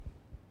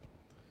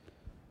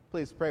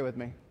Please pray with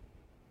me.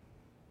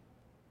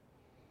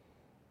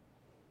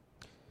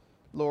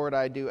 Lord,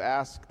 I do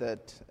ask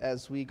that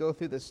as we go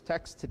through this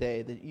text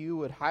today, that you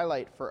would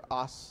highlight for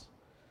us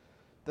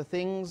the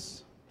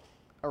things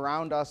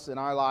around us in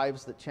our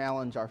lives that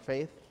challenge our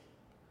faith,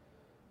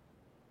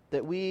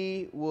 that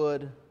we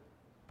would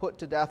put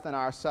to death in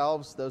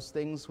ourselves those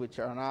things which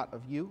are not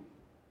of you,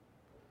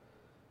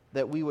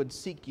 that we would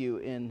seek you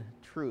in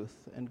truth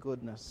and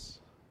goodness,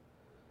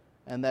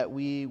 and that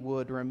we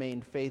would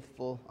remain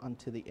faithful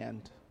unto the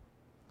end.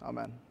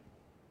 Amen.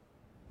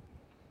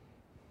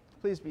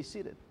 Please be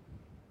seated.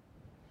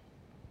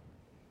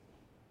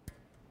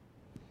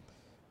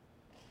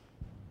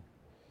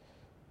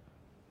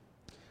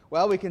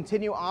 Well, we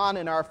continue on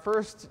in our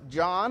 1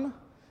 John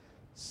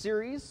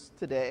series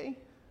today,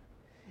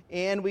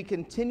 and we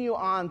continue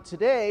on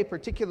today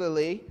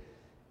particularly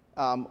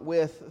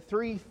with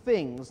three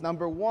things.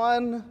 Number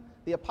one,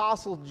 the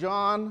Apostle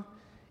John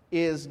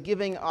is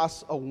giving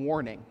us a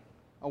warning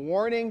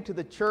to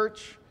the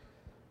church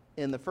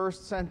in the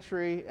first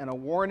century and a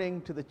warning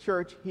to the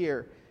church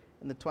here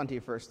in the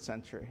 21st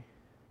century.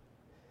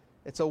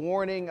 It's a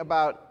warning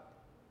about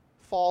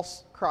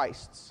false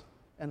Christs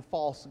and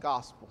false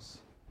gospels.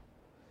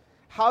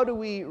 How do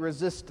we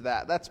resist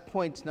that? That's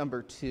point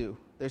number 2.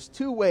 There's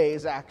two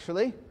ways,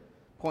 actually.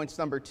 Points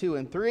number 2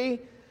 and 3.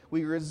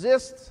 We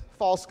resist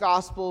false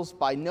gospels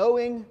by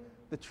knowing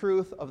the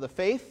truth of the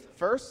faith,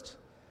 first.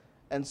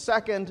 And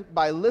second,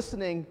 by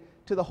listening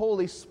to the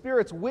Holy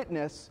Spirit's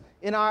witness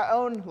in our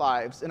own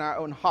lives, in our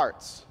own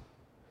hearts.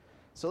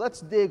 So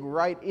let's dig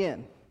right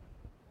in.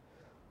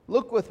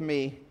 Look with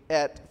me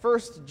at 1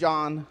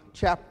 John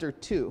chapter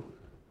 2,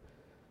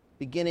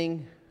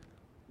 beginning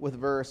with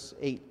verse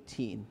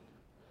 18.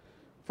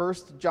 1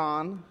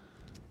 John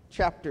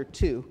chapter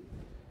 2,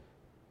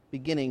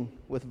 beginning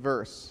with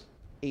verse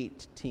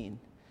 18.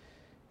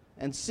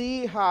 And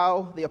see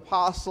how the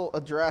apostle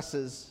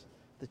addresses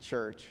the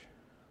church.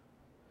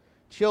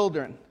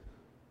 Children,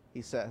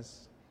 he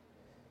says,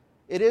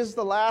 it is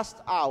the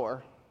last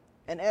hour,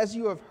 and as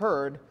you have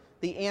heard,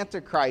 the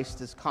Antichrist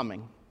is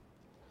coming.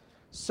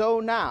 So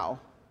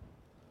now,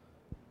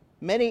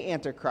 many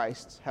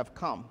Antichrists have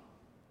come.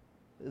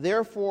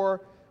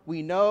 Therefore,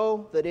 we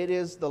know that it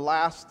is the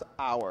last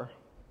hour.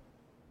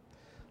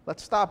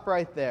 Let's stop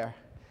right there.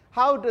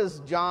 How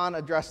does John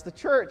address the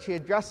church? He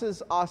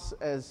addresses us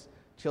as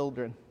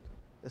children.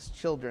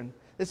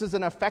 This is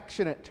an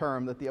affectionate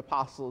term that the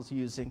apostle is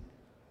using.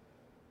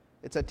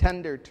 It's a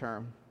tender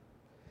term.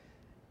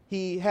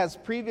 He has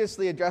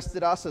previously addressed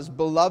us as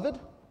beloved.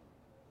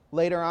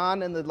 Later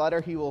on in the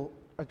letter, he will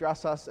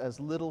address us as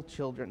little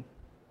children.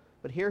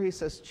 But here he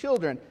says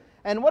children.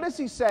 And what does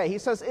he say? He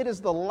says it is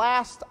the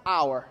last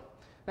hour.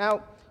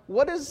 Now,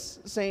 what does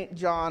St.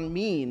 John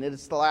mean?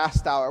 It's the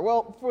last hour.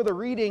 Well, for the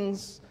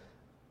readings,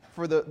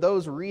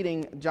 those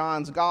reading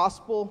John's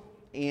gospel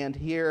and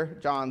here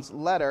John's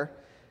letter,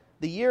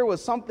 the year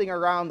was something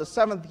around the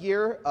 7th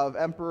year of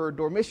Emperor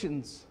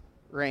Domitian's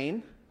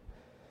reign.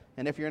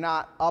 And if you're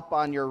not up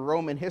on your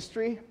Roman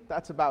history,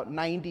 that's about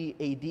 90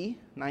 AD.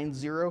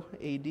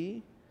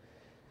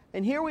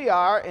 And here we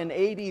are in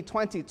AD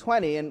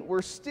 2020, and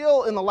we're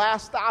still in the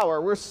last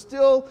hour. We're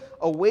still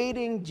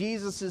awaiting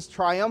Jesus'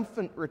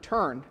 triumphant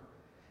return.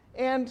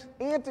 And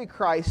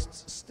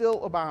antichrists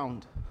still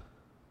abound.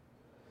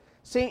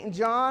 St.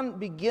 John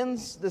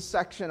begins this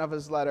section of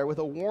his letter with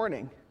a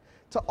warning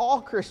to all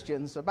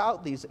Christians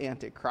about these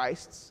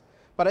antichrists.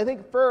 But I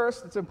think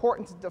first it's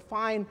important to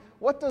define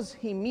what does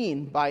he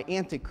mean by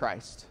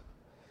antichrist.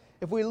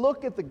 If we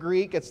look at the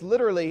Greek, it's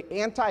literally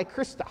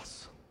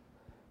anti-Christos.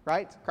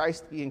 Right?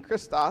 Christ being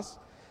Christos.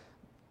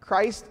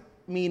 Christ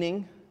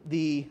meaning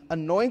the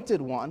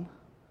anointed one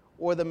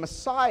or the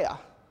Messiah.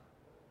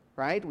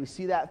 Right? We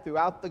see that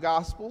throughout the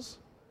Gospels.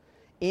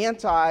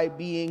 Anti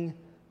being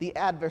the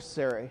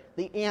adversary,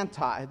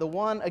 the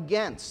one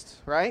against.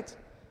 Right?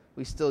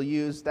 We still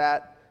use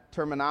that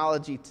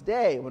terminology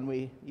today when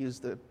we use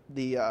the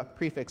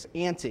prefix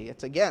anti.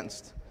 It's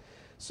against.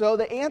 So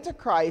the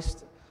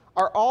Antichrist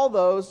are all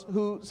those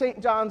who,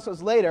 St. John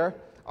says later,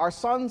 are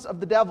sons of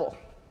the devil.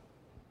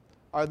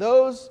 Are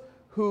those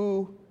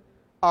who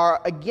are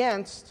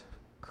against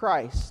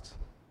Christ.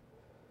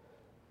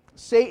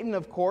 Satan,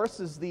 of course,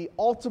 is the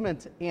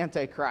ultimate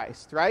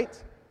antichrist,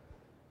 right?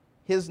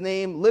 His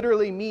name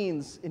literally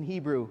means in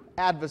Hebrew,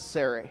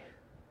 adversary.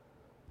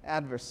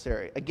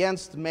 Adversary,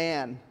 against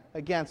man,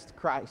 against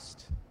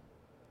Christ.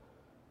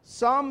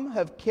 Some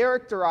have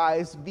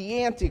characterized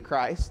the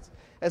Antichrist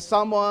as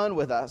someone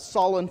with a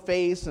sullen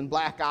face and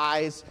black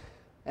eyes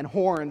and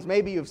horns.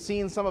 Maybe you've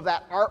seen some of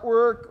that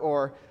artwork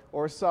or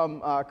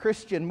some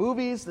Christian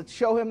movies that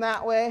show him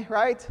that way,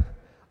 right?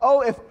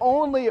 Oh, if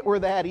only it were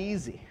that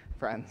easy,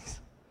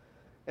 friends.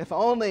 If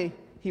only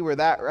he were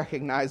that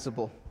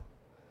recognizable.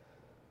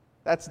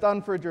 That's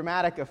done for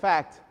dramatic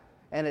effect,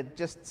 and it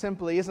just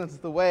simply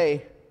isn't the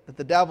way that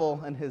the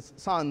devil and his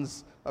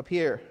sons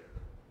appear.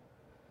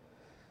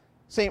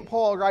 St.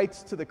 Paul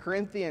writes to the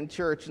Corinthian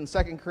church in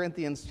 2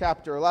 Corinthians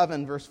chapter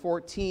 11, verse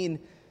 14,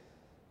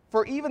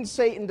 "For even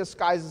Satan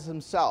disguises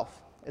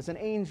himself. as an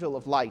angel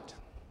of light.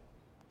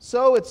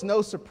 So it's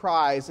no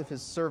surprise if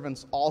his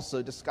servants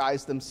also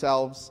disguise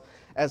themselves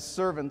as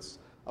servants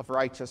of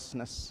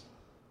righteousness.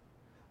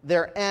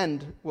 Their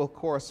end will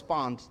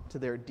correspond to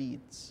their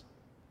deeds.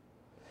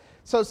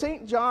 So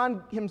St.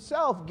 John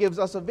himself gives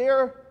us a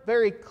very,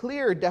 very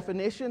clear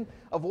definition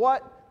of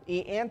what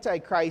the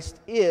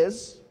Antichrist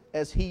is,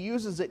 as he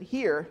uses it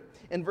here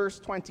in verse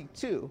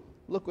 22.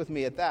 Look with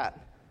me at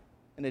that,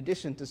 in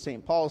addition to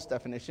St. Paul's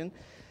definition.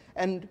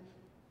 And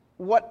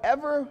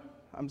whatever,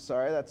 I'm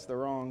sorry, that's the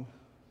wrong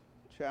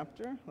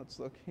chapter. Let's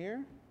look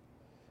here.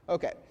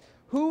 Okay.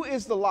 Who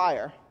is the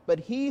liar but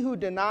he who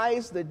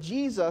denies that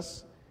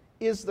Jesus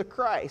is the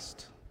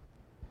Christ?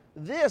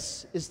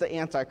 This is the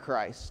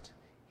Antichrist,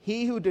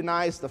 he who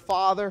denies the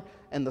Father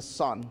and the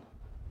Son.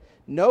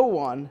 No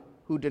one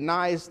who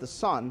denies the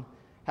Son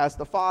has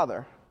the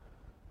Father.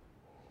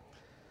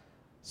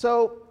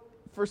 So,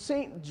 for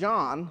St.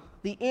 John,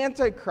 the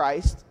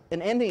Antichrist,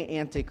 and any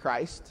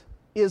Antichrist,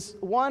 is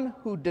one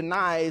who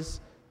denies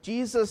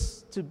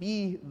Jesus to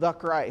be the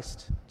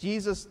Christ,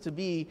 Jesus to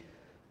be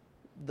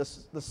the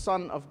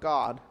Son of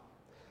God.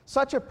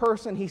 Such a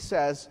person, he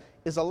says,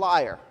 is a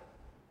liar.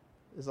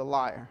 Is a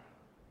liar.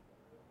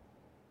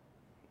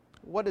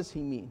 What does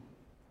he mean?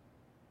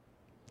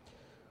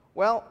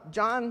 Well,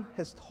 John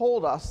has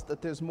told us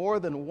that there's more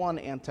than one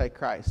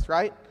Antichrist,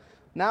 right?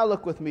 Now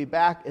look with me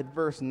back at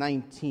verse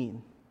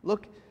 19.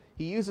 Look,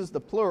 he uses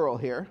the plural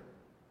here.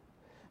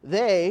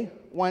 They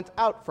went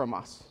out from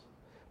us,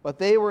 but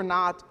they were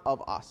not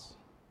of us.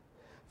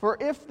 For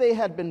if they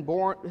had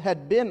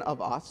been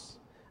of us,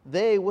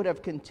 they would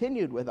have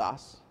continued with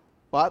us,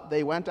 but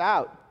they went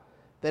out,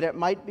 that it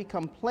might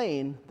become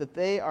plain that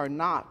they are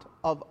not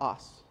of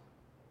us.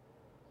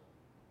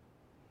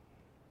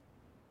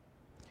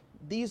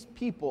 These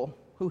people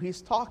who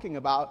he's talking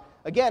about,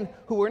 again,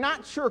 who we're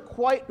not sure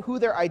quite who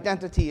their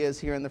identity is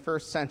here in the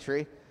first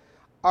century,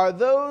 are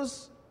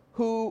those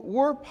who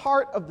were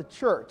part of the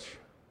church,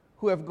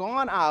 who have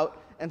gone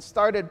out and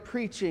started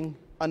preaching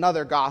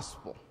another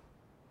gospel.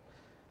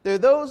 They're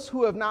those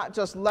who have not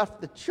just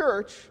left the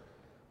church,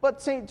 but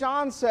St.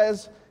 John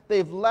says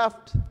they've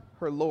left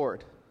her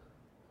Lord.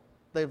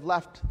 They've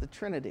left the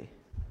Trinity.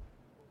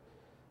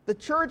 The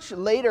church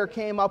later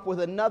came up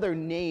with another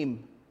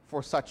name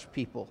for such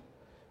people.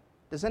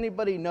 Does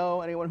anybody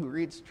know, anyone who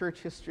reads church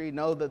history,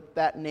 know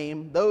that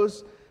name?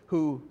 Those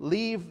who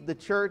leave the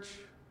church,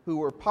 who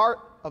were part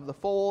of the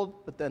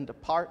fold, but then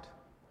depart?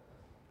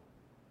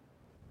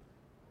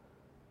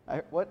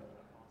 What?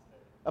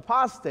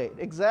 Apostate,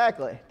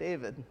 exactly.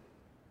 David,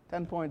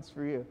 10 points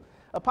for you.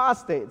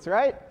 Apostates,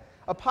 right?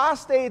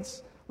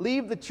 Apostates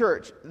leave the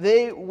church.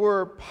 They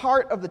were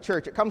part of the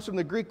church. It comes from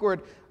the Greek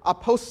word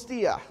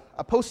apostasia.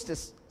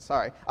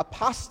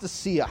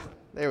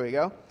 There we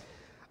go.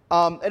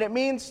 And it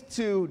means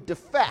to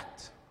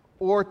defect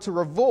or to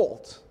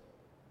revolt.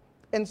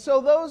 And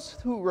so those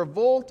who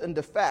revolt and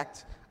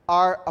defect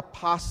are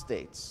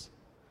apostates.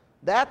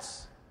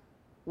 That's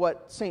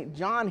what St.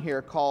 John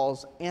here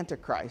calls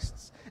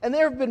antichrists. And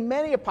there have been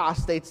many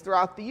apostates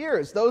throughout the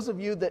years. Those of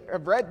you that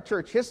have read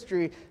church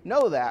history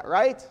know that,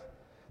 right?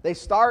 They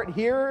start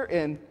here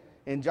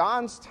in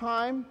John's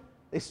time.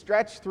 They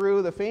stretch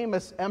through the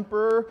famous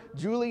emperor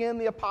Julian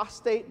the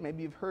Apostate.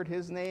 Maybe you've heard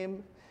his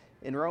name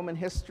in Roman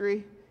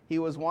history. He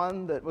was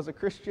one that was a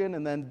Christian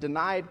and then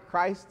denied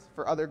Christ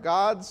for other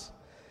gods.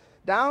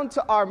 Down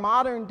to our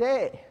modern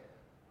day,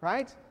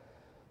 right?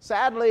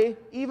 Sadly,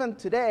 even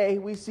today,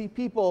 we see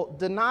people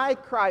deny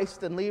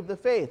Christ and leave the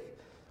faith.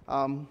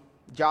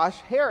 Josh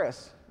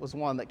Harris was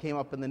one that came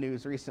up in the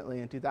news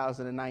recently in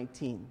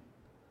 2019.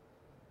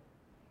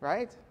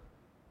 Right?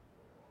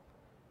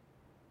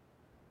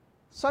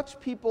 Such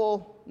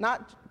people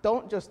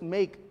don't just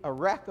make a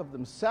wreck of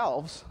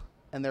themselves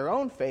and their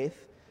own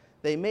faith,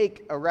 they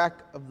make a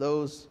wreck of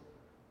those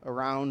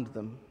around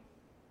them.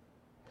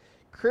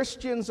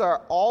 Christians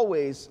are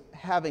always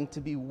having to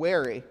be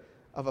wary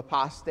of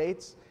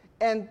apostates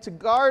and to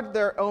guard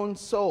their own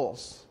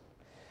souls.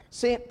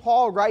 St.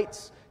 Paul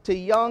writes to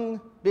young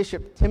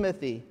Bishop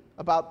Timothy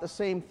about the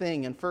same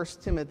thing in 1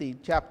 Timothy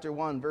chapter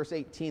 1, verse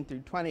 18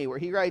 through 20, where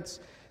he writes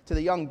to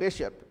the young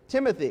bishop,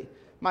 Timothy,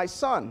 my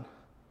son,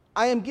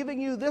 I am giving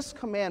you this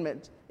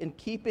commandment in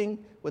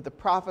keeping with the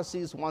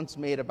prophecies once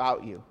made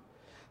about you,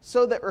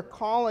 so that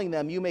recalling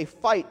them you may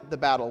fight the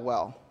battle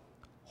well,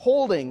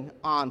 holding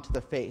on to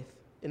the faith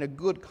in a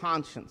good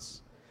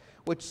conscience,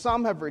 which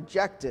some have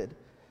rejected,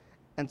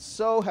 and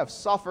so have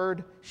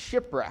suffered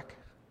shipwreck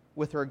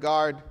with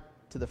regard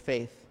to the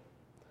faith.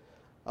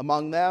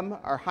 Among them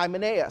are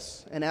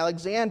Hymenaeus and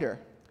Alexander,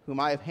 whom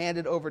I have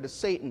handed over to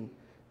Satan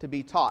to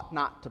be taught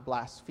not to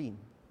blaspheme.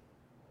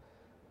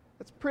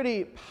 That's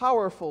pretty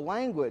powerful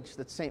language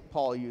that St.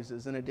 Paul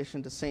uses in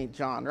addition to St.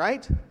 John,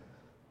 right?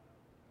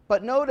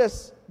 But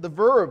notice the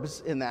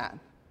verbs in that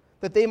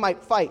they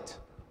might fight,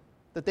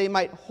 that they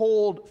might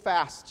hold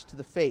fast to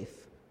the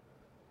faith.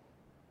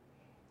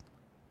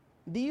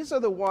 These are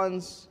the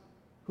ones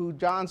who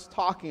John's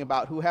talking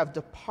about, who have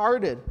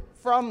departed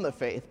from the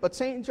faith. But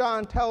St.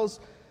 John tells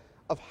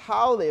of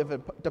how they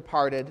have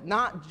departed,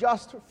 not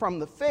just from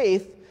the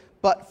faith,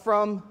 but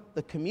from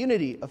the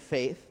community of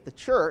faith, the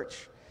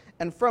church,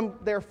 and from,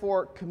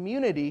 therefore,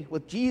 community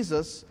with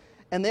Jesus,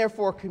 and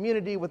therefore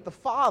community with the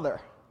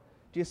Father.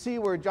 Do you see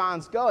where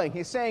John's going?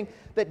 He's saying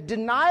that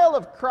denial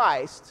of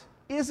Christ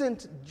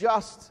isn't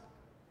just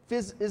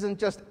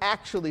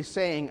actually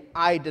saying,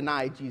 I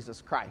deny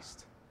Jesus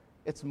Christ.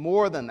 It's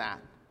more than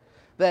that.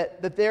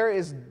 That there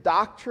is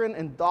doctrine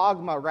and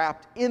dogma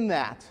wrapped in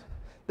that.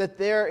 That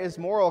there is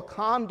moral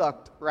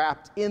conduct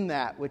wrapped in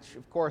that, which,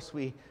 of course,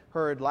 we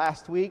heard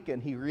last week,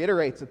 and he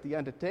reiterates at the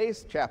end of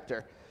today's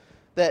chapter,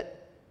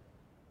 that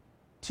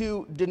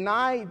to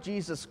deny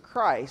Jesus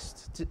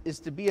Christ is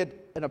to be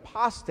an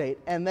apostate,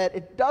 and that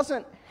it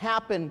doesn't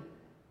happen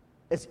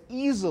as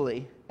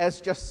easily as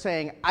just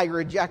saying, I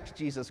reject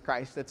Jesus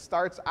Christ. It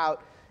starts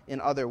out in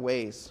other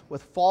ways,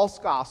 with false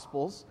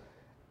gospels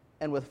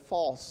and with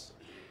false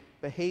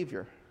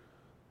behavior.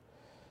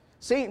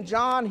 St.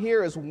 John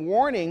here is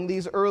warning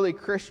these early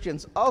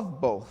Christians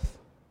of both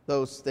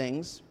those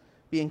things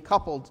being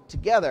coupled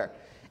together,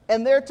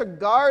 and they're to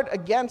guard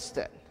against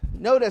it.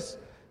 Notice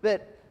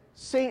that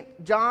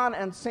St. John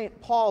and St.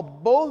 Paul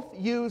both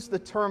use the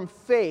term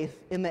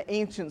faith in the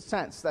ancient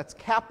sense. That's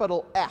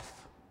capital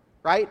F,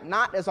 right?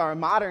 Not as our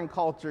modern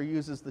culture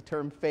uses the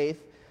term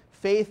faith.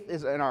 Faith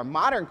is in our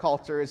modern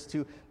culture is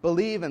to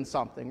believe in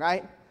something,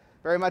 right?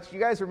 Very much. You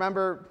guys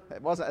remember,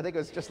 I think it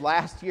was just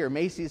last year,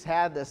 Macy's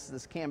had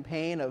this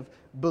campaign of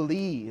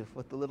believe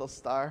with the little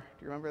star.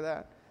 Do you remember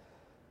that?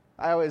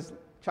 I always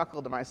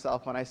chuckle to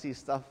myself when I see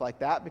stuff like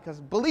that, because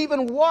believe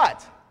in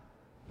what?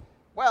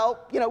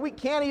 Well, we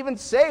can't even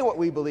say what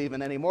we believe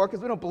in anymore because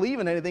we don't believe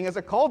in anything as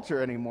a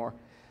culture anymore,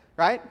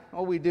 right?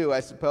 Well, we do, I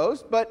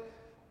suppose,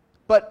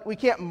 but we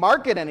can't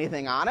market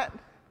anything on it.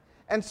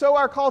 And so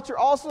our culture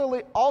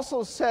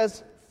also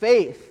says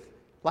faith.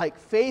 Like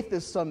faith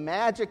is some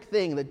magic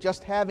thing, that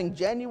just having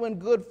genuine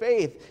good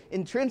faith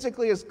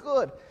intrinsically is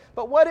good.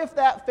 But what if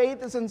that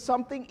faith is in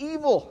something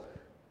evil?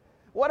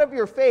 What if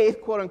your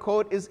faith, quote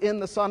unquote, is in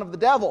the son of the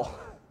devil?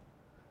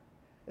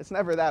 It's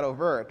never that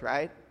overt,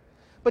 right?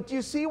 But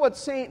you see what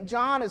St.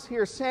 John is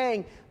here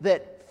saying,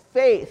 that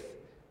faith,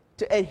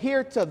 to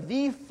adhere to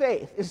the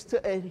faith, is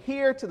to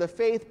adhere to the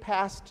faith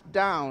passed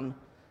down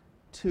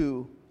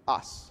to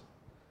us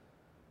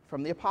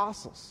from the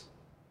apostles,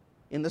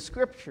 in the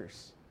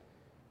scriptures,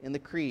 in the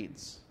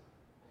creeds.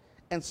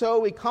 And so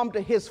we come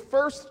to his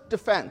first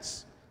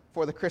defense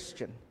for the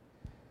Christian.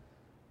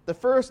 The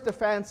first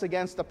defense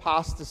against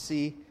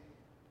apostasy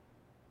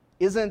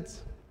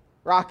isn't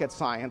rocket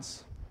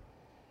science,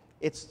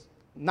 it's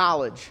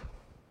knowledge.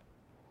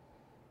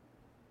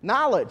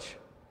 Knowledge.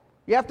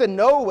 You have to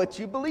know what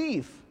you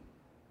believe.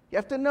 You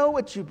have to know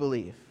what you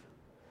believe.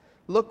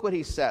 Look what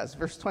he says,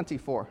 verse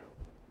 24.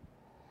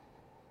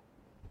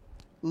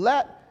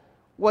 Let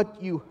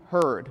what you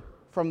heard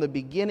from the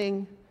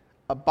beginning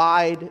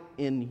abide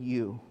in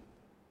you.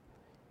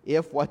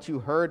 If what you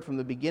heard from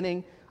the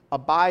beginning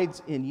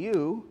abides in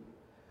you,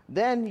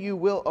 then you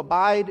will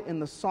abide in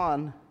the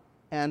Son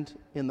and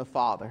in the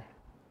Father.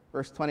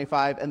 Verse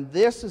 25, and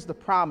this is the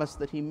promise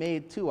that he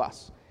made to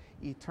us,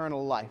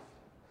 eternal life.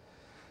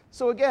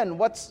 So again,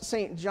 what's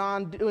St.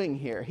 John doing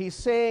here? He's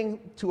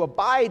saying to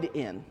abide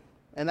in,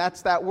 and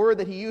that's that word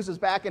that he uses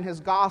back in his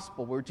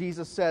gospel, where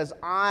Jesus says,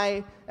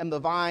 I am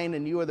the vine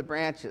and you are the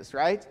branches,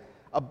 right?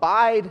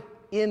 Abide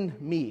in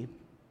me.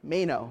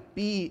 Meno,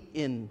 be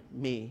in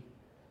me.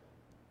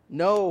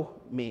 Know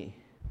me.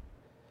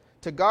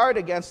 To guard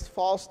against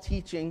false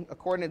teaching,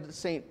 according to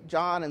St.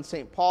 John and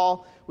St.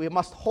 Paul, we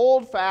must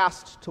hold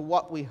fast to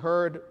what we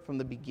heard from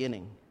the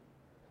beginning.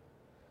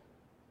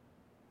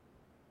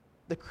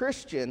 The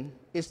Christian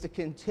is to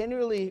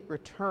continually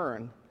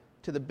return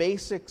to the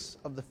basics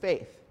of the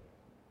faith.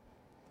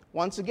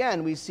 Once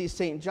again, we see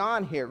St.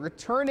 John here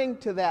returning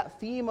to that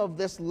theme of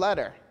this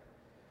letter,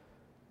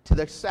 to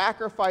the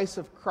sacrifice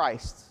of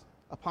Christ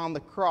upon the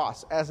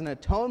cross as an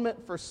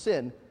atonement for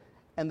sin,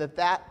 and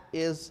that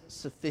is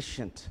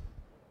sufficient.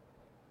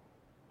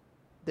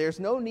 There's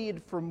no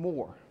need for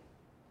more.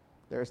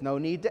 There's no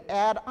need to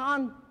add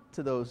on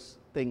to those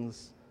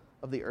things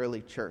of the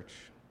early church.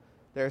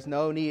 There's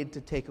no need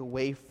to take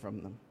away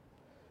from them.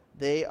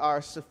 They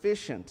are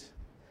sufficient,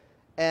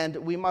 and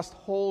we must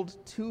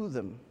hold to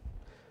them.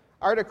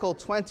 Article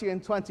 20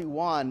 and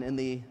 21 in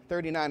the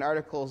 39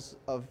 Articles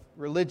of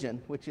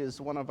Religion, which is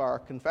one of our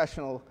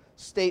confessional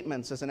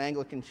statements as an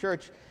Anglican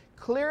church,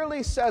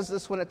 clearly says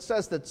this when it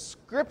says that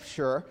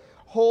Scripture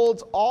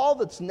holds all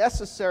that's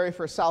necessary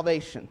for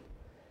salvation.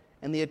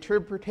 And the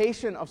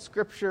interpretation of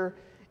Scripture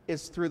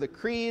is through the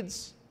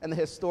creeds, and the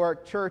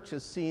historic church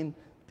is seen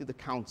through the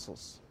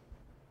councils.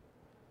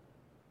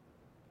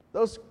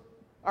 Those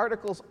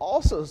articles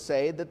also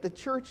say that the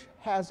church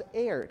has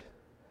erred,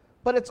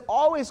 but it's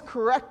always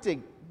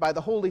corrected by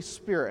the Holy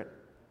Spirit.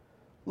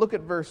 Look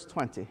at verse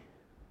 20.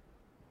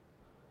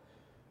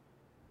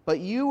 But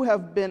you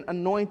have been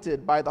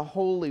anointed by the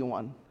Holy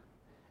One,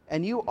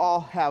 and you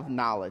all have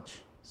knowledge,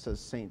 says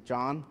St.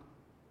 John.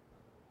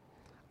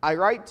 I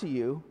write to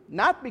you,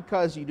 not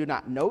because you do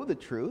not know the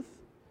truth,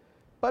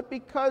 but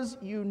because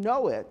you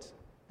know it,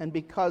 and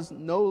because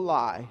no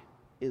lie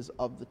is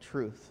of the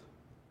truth.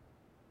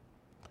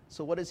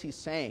 So what is he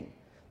saying?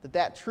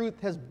 That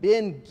truth has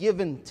been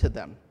given to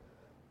them,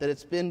 that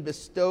it's been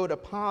bestowed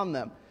upon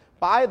them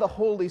by the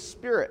Holy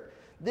Spirit.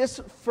 This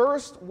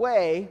first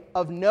way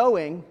of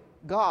knowing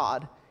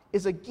God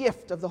is a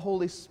gift of the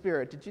Holy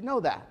Spirit. Did you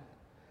know that?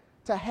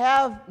 To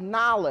have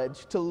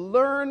knowledge, to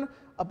learn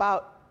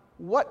about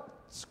what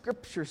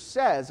Scripture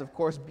says, of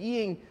course,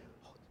 being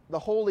the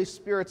Holy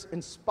Spirit's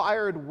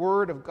inspired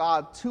word of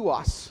God to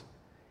us,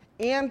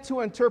 and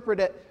to interpret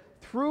it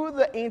through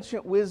the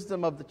ancient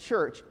wisdom of the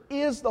church,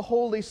 is the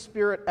Holy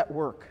Spirit at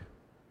work.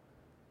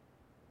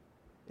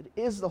 It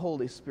is the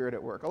Holy Spirit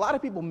at work. A lot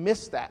of people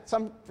miss that.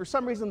 For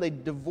some reason, they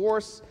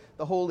divorce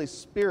the Holy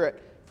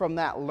Spirit from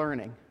that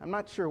learning. I'm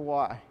not sure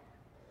why.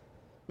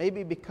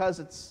 Maybe because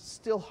it's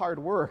still hard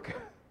work.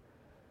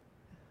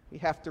 You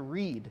have to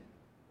read.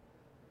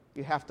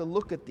 You have to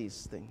look at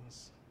these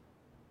things.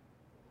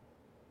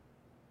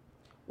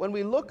 When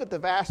we look at the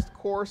vast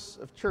course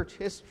of church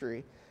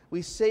history,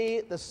 we see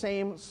the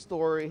same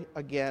story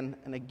again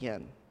and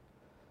again.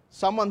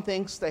 Someone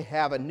thinks they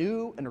have a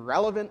new and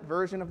relevant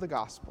version of the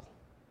gospel.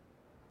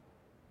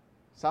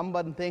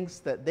 Someone thinks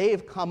that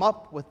they've come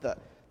up with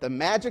the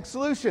magic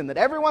solution that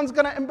everyone's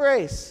going to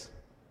embrace.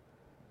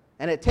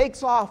 And it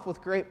takes off with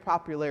great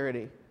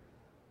popularity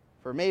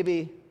for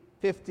maybe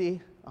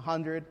 50,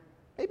 100,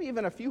 maybe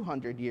even a few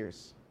hundred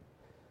years.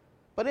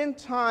 But in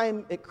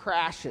time, it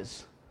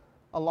crashes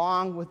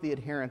along with the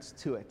adherents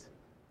to it,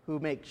 who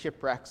make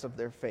shipwrecks of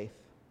their faith.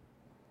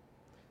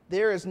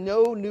 There is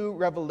no new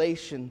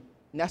revelation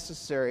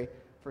necessary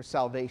for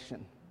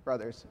salvation,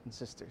 brothers and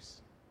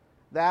sisters.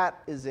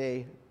 That is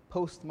a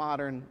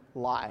postmodern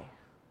lie.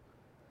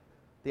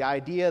 The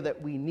idea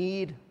that we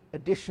need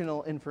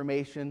additional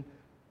information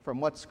from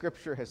what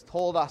Scripture has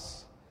told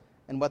us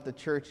and what the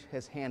church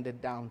has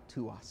handed down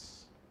to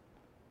us.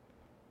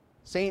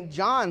 St.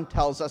 John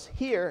tells us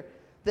here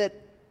that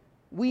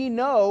we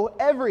know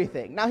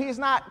everything. Now, he's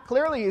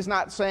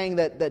not saying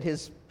that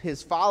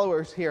his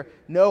followers here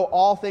know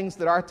all things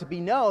that are to be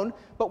known,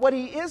 but what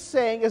he is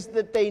saying is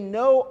that they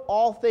know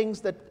all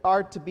things that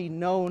are to be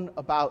known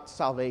about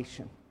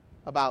salvation,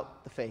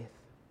 about the faith.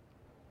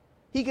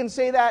 He can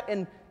say that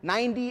in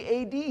 90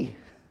 A.D.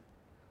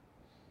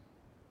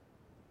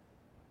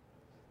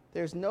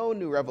 There's no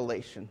new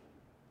revelation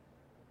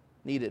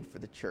needed for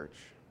the church.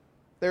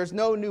 There's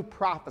no new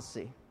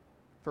prophecy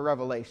for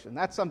revelation.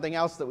 That's something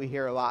else that we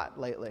hear a lot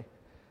lately,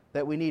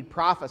 that we need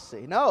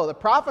prophecy. No, the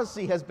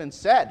prophecy has been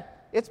said.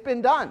 It's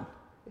been done.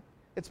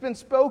 It's been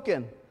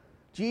spoken.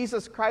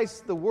 Jesus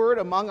Christ, the Word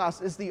among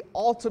us, is the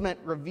ultimate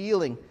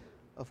revealing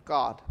of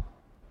God.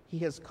 He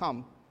has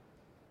come,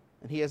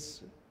 and He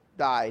has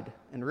died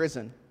and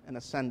risen and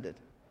ascended.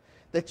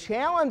 The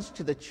challenge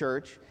to the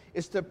church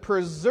is to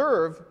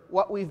preserve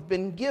what we've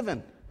been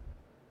given.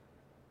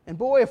 And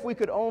boy, if we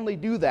could only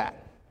do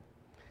that,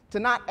 to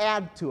not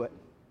add to it,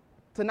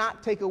 to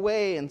not take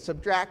away and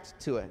subtract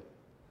to it,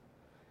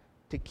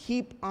 to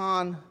keep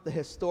on the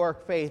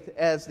historic faith,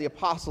 as the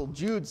Apostle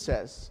Jude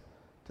says,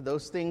 to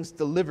those things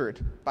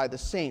delivered by the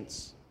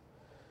saints.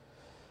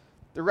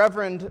 The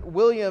Reverend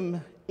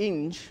William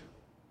Inge,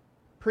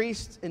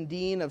 priest and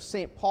dean of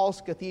St.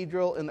 Paul's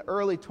Cathedral in the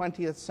early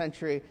 20th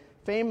century,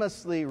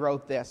 famously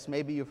wrote this.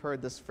 Maybe you've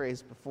heard this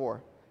phrase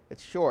before.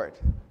 It's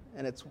short,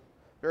 and it's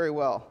very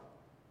well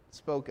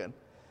spoken.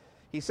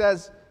 He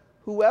says,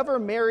 "Whoever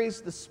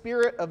marries the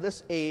spirit of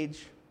this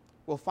age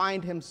will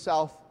find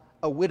himself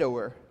a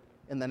widower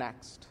in the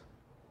next."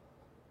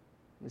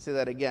 Let me say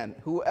that again.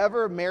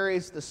 Whoever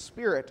marries the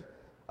spirit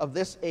of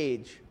this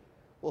age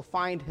will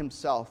find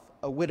himself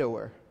a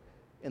widower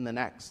in the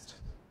next.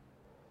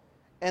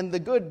 And the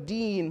good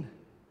dean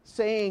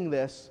saying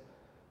this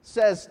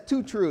says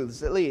two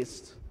truths, at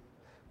least.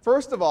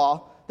 First of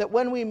all, that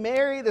when we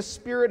marry the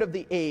spirit of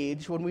the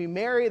age, when we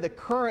marry the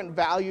current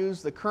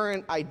values, the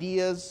current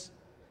ideas,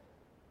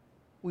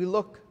 we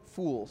look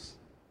fools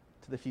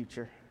to the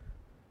future.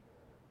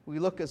 We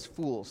look as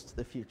fools to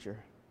the future.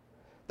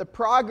 The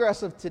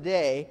progress of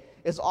today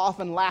is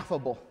often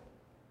laughable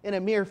in a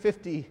mere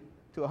 50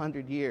 to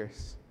 100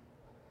 years.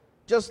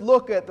 Just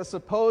look at the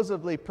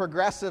supposedly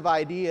progressive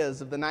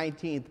ideas of the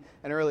 19th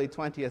and early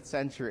 20th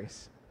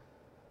centuries.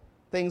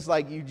 Things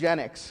like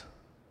eugenics.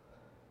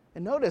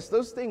 And notice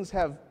those things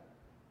have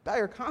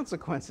dire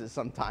consequences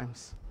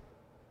sometimes.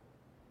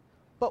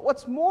 But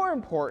what's more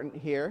important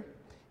here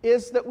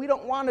is that we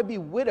don't want to be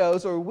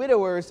widows or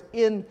widowers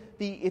in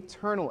the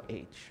eternal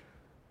age.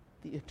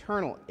 The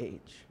eternal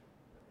age.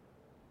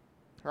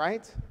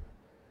 Right?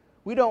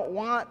 We don't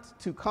want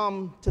to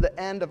come to the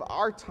end of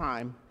our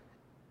time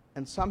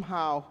and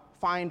somehow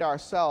find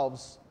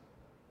ourselves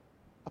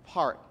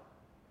apart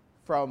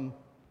from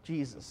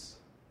Jesus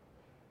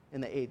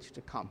in the age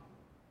to come,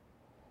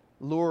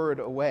 lured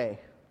away.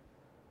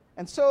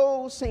 And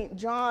so St.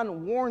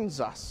 John warns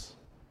us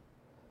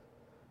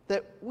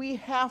that we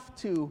have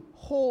to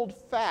hold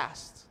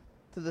fast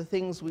to the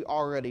things we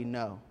already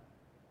know.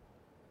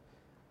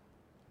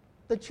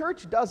 The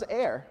church does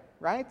err,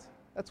 right?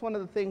 That's one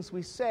of the things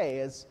we say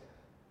as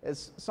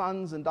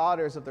sons and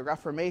daughters of the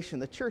Reformation.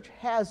 The church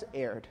has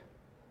erred.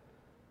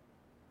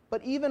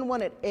 But even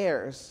when it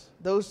errs,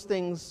 those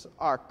things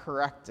are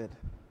corrected.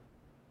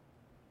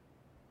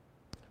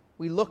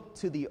 We look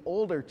to the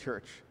older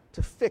church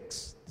to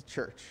fix the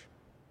church,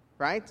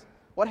 right?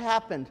 What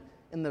happened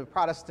in the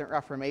Protestant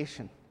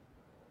Reformation?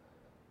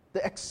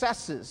 The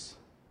excesses,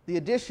 the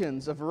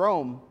additions of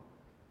Rome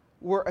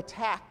were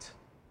attacked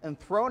and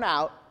thrown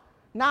out,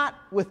 not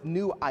with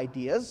new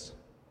ideas,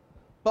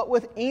 but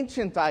with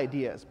ancient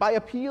ideas, by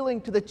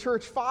appealing to the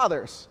church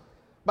fathers,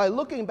 by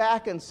looking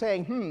back and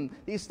saying,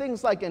 these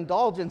things like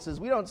indulgences,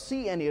 we don't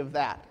see any of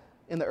that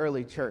in the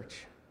early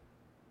church.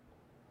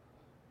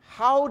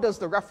 How does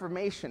the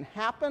Reformation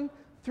happen?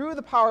 Through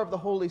the power of the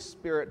Holy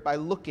Spirit, by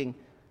looking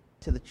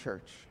to the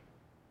church,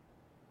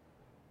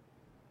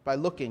 by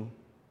looking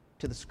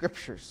to the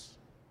Scriptures.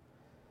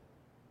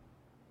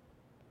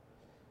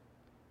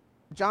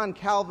 John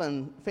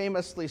Calvin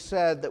famously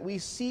said that we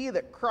see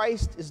that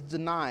Christ is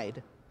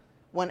denied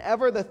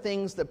whenever the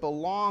things that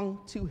belong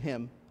to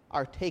him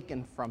are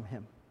taken from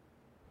him.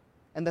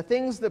 And the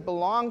things that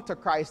belong to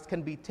Christ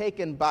can be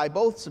taken by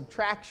both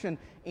subtraction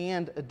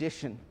and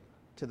addition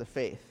to the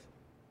faith.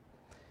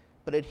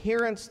 But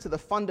adherence to the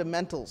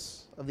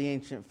fundamentals of the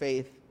ancient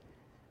faith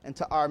and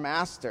to our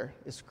Master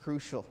is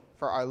crucial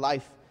for our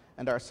life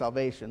and our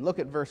salvation. Look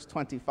at verse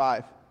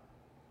 25.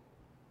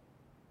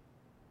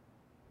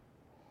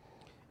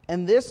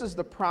 And this is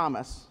the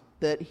promise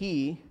that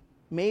he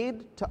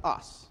made to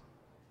us,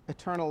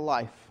 eternal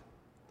life.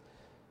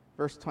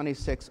 Verse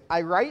 26,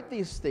 I write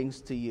these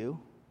things to you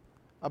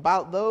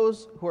about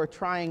those who are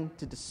trying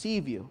to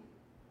deceive you.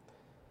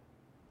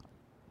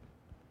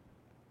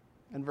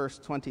 And verse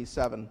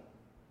 27,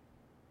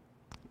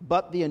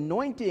 but the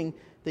anointing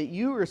that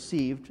you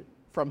received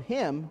from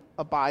him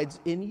abides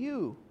in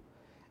you,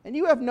 and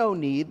you have no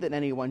need that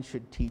anyone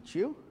should teach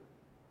you.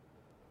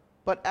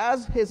 But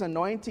as his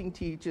anointing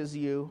teaches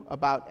you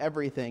about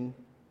everything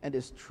and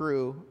is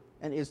true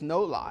and is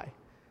no lie,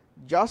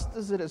 just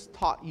as it has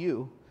taught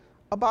you,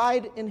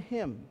 abide in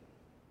him.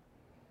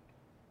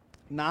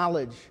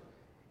 Knowledge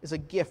is a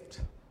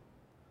gift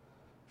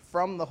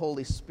from the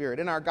Holy Spirit.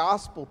 In our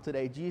gospel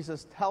today,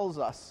 Jesus tells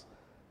us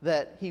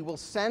that he will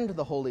send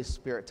the Holy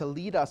Spirit to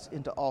lead us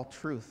into all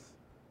truth.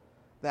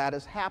 That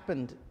has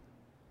happened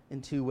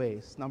in two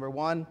ways. Number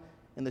one,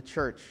 in the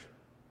church,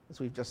 as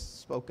we've just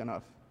spoken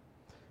of.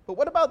 But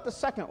what about the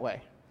second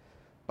way?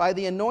 By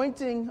the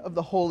anointing of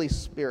the Holy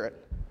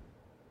Spirit.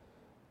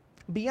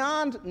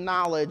 Beyond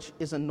knowledge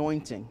is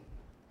anointing.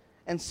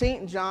 And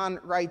St. John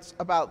writes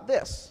about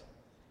this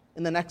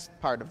in the next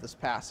part of this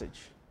passage.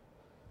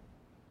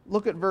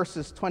 Look at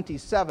verses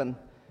 27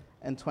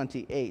 and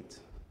 28.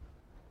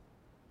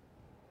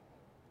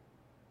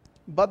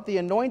 But the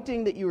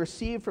anointing that you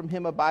receive from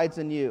him abides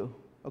in you.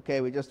 Okay,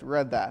 we just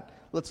read that.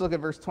 Let's look at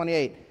verse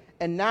 28.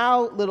 And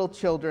now, little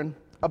children,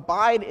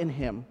 abide in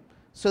him,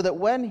 so that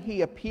when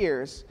he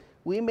appears,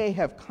 we may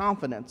have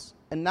confidence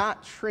and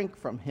not shrink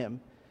from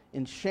him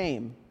in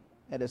shame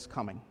at his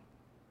coming.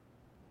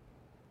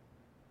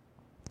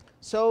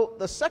 So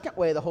the second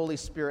way the Holy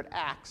Spirit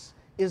acts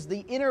is the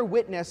inner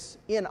witness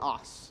in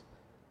us.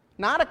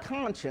 Not a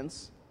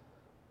conscience,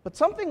 but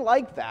something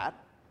like that.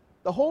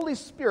 The Holy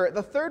Spirit,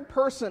 the third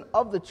person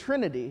of the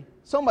Trinity,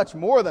 so much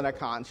more than a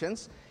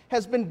conscience,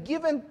 has been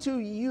given to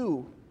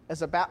you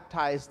as a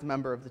baptized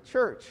member of the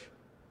church.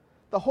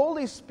 The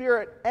Holy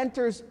Spirit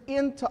enters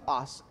into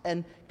us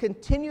and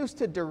continues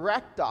to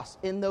direct us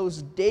in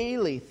those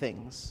daily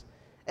things.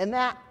 And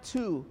that,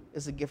 too,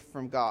 is a gift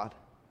from God.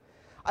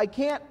 I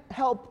can't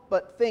help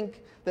but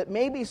think that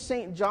maybe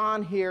St.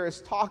 John here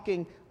is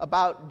talking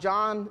about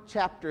John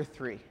chapter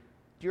 3. Do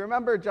you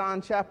remember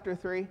John chapter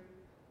 3?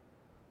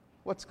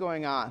 What's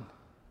going on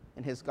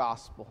in his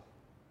gospel?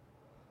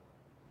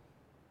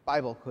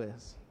 Bible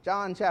quiz.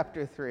 John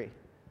chapter 3.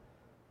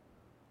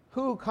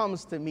 Who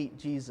comes to meet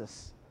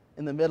Jesus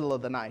in the middle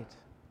of the night?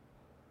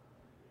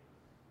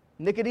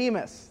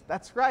 Nicodemus.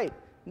 That's right.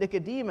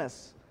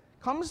 Nicodemus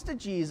comes to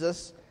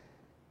Jesus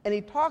and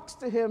he talks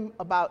to him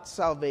about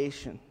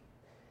salvation.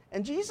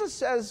 And Jesus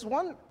says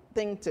one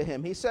thing to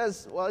him. He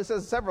says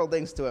several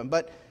things to him,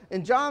 but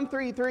in John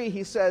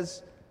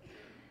 3:3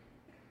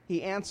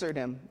 he answered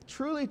him,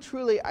 truly,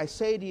 truly, I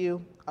say to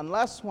you,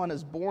 unless one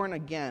is born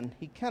again,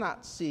 he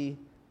cannot see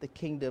the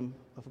kingdom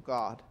of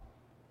God.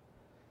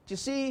 Do you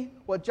see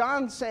what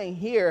John's saying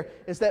here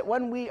is that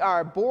when we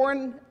are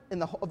born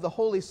of the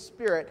Holy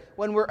Spirit,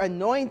 when we're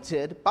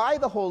anointed by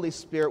the Holy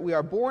Spirit, we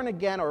are born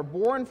again or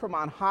born from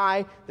on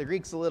high. The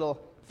Greek's a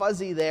little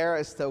fuzzy there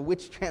as to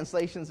which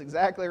translation is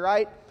exactly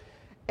right.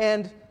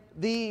 And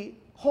the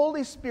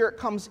Holy Spirit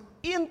comes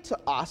into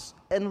us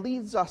and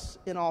leads us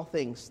in all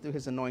things through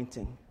his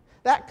anointing.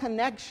 That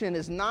connection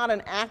is not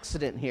an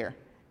accident here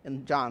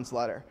in John's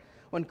letter.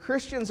 When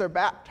Christians are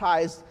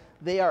baptized,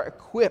 they are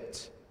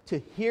equipped to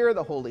hear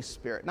the Holy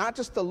Spirit, not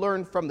just to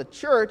learn from the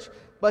church,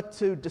 but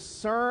to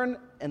discern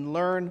and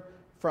learn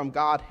from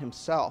God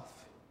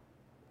himself.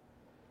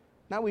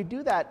 Now, we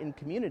do that in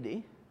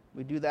community.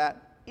 We do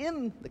that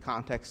in the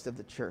context of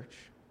the church.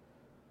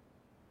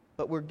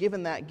 But we're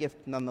given that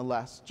gift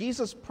nonetheless.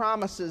 Jesus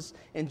promises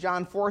in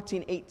John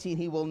 14:18,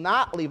 he will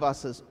not leave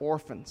us as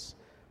orphans,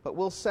 but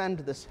will send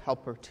this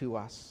helper to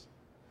us.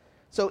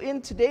 So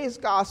in today's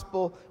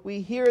gospel,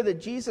 we hear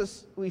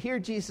Jesus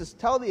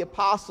tell the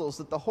apostles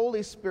that the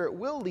Holy Spirit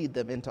will lead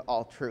them into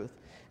all truth.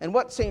 And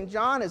what St.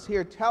 John is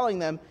here telling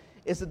them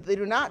is that they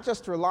do not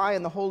just rely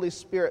on the Holy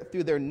Spirit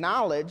through their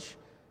knowledge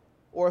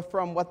or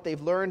from what they've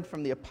learned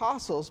from the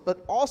apostles,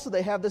 but also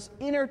they have this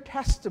inner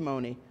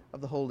testimony of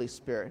the Holy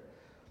Spirit.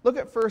 Look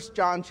at 1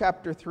 John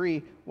chapter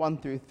 3, 1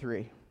 through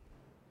 3.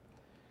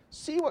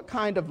 See what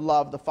kind of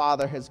love the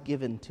Father has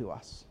given to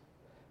us,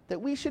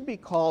 that we should be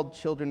called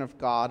children of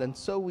God, and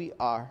so we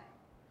are.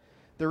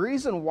 The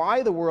reason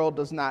why the world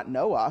does not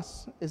know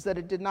us is that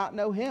it did not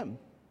know him.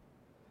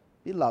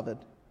 Beloved,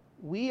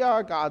 we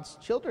are God's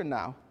children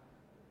now,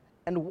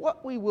 and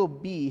what we will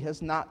be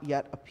has not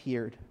yet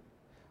appeared.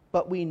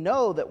 But we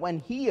know that when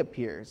he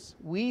appears,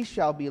 we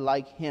shall be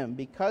like him,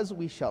 because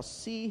we shall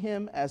see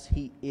him as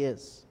he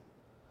is.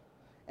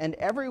 And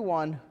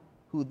everyone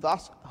who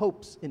thus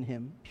hopes in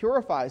him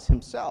purifies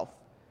himself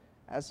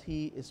as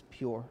he is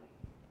pure.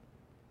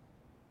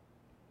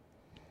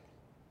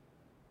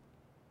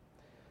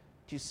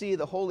 Do you see,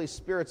 the Holy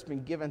Spirit's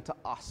been given to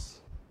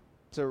us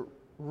to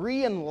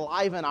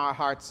re-enliven our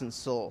hearts and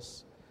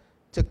souls,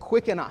 to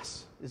quicken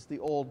us is the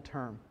old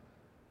term,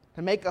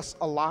 to make us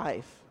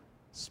alive,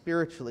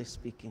 spiritually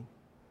speaking.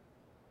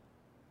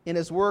 In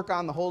his work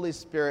on the Holy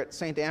Spirit,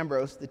 St.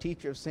 Ambrose, the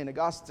teacher of St.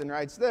 Augustine,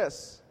 writes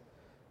this: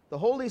 the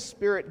Holy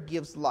Spirit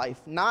gives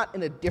life, not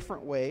in a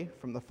different way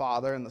from the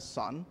Father and the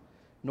Son,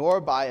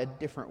 nor by a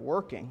different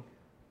working.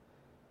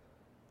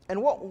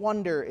 And what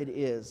wonder it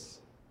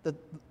is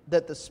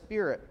that the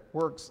Spirit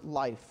works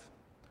life.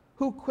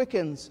 Who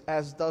quickens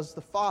as does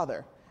the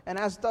Father, and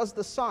as does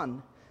the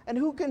Son? And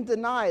who can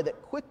deny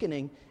that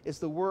quickening is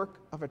the work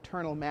of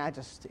eternal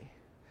majesty?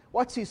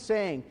 What's he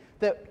saying?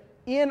 That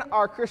in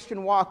our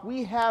Christian walk,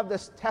 we have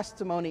this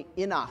testimony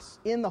in us,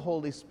 in the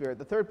Holy Spirit,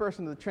 the third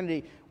person of the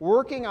Trinity,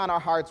 working on our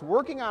hearts,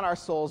 working on our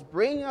souls,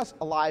 bringing us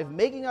alive,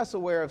 making us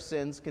aware of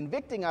sins,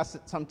 convicting us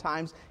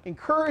sometimes,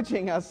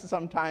 encouraging us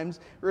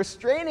sometimes,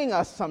 restraining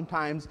us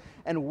sometimes,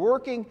 and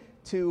working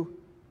to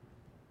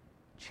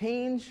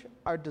change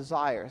our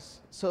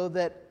desires so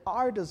that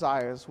our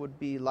desires would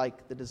be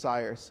like the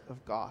desires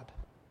of God,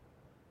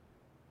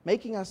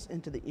 making us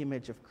into the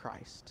image of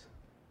Christ.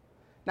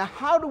 Now,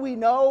 how do we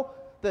know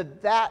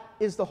that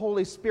is the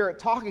Holy Spirit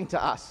talking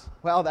to us?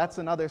 Well, that's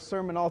another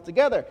sermon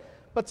altogether.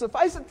 But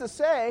suffice it to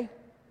say,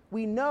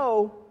 we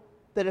know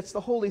that it's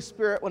the Holy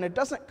Spirit when it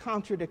doesn't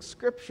contradict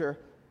Scripture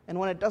and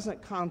when it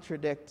doesn't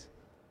contradict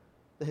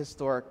the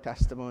historic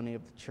testimony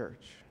of the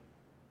church.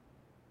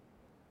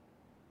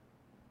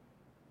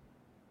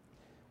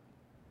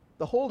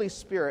 The Holy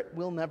Spirit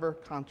will never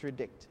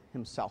contradict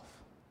himself.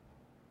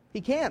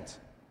 He can't.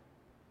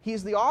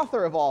 He's the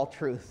author of all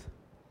truth.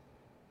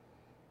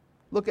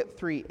 Look at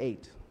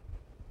 3:8.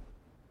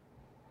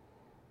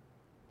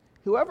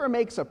 Whoever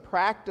makes a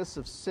practice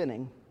of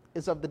sinning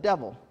is of the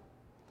devil,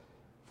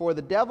 for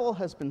the devil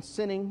has been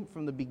sinning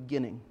from the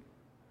beginning.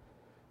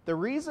 The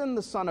reason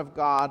the Son of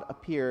God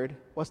appeared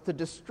was to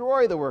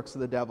destroy the works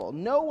of the devil.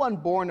 No one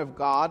born of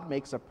God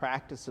makes a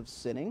practice of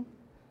sinning,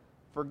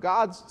 for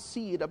God's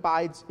seed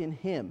abides in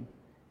him,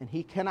 and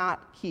he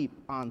cannot keep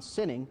on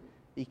sinning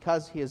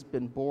because he has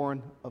been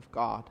born of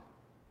God.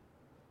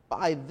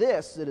 By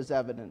this it is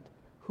evident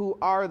who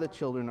are the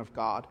children of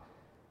God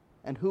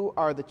and who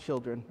are the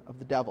children of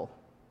the devil.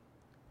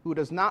 Who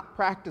does not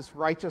practice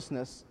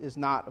righteousness is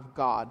not of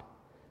God,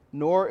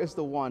 nor is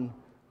the one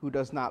who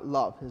does not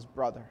love his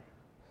brother.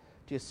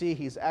 Do you see,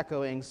 he's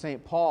echoing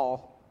St.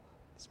 Paul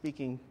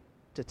speaking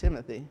to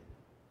Timothy,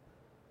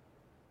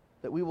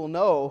 that we will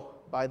know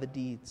by the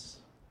deeds.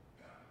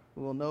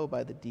 We will know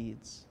by the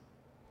deeds.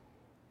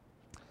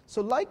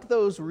 So like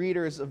those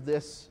readers of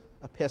this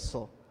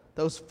epistle,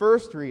 those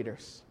first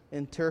readers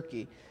in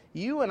Turkey,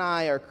 you and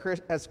I,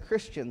 as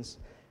Christians,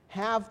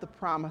 have the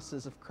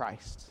promises of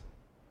Christ.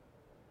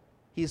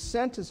 He has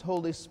sent his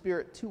Holy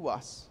Spirit to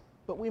us,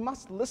 but we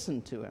must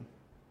listen to him.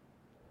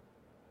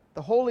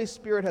 The Holy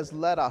Spirit has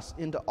led us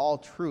into all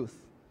truth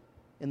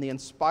in the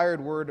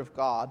inspired Word of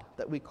God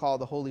that we call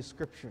the Holy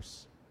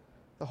Scriptures.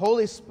 The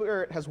Holy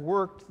Spirit has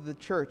worked through the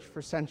church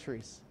for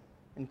centuries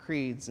in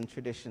creeds and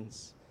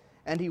traditions,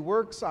 and he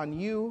works on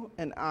you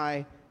and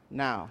I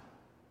now.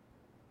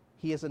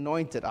 He has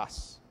anointed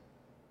us.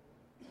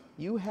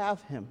 You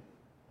have him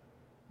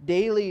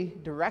daily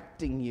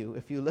directing you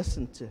if you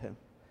listen to him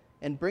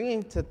and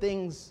bringing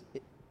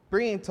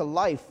to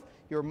life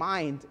your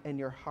mind and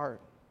your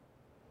heart.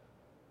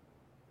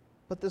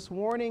 But this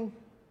warning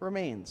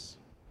remains.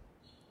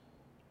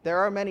 There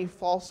are many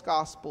false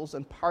gospels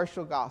and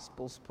partial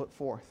gospels put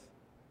forth.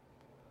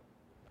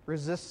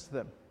 Resist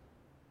them,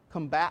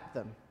 combat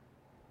them,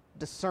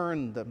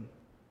 discern them.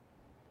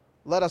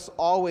 Let us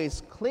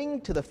always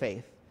cling to the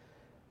faith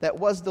that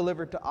was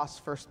delivered to us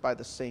first by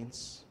the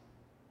saints.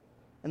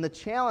 And the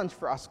challenge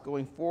for us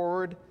going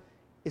forward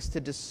is to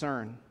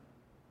discern.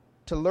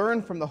 to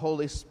learn from the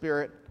Holy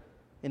Spirit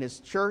in His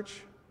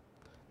church,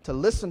 to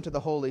listen to the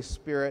Holy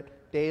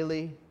Spirit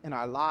daily in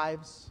our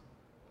lives,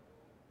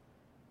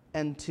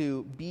 and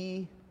to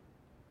be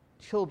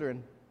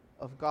children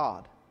of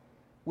God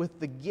with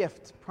the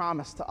gift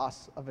promised to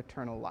us of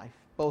eternal life,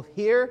 both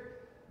here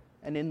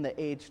and in the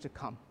age to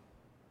come.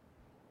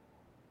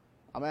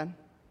 Amen.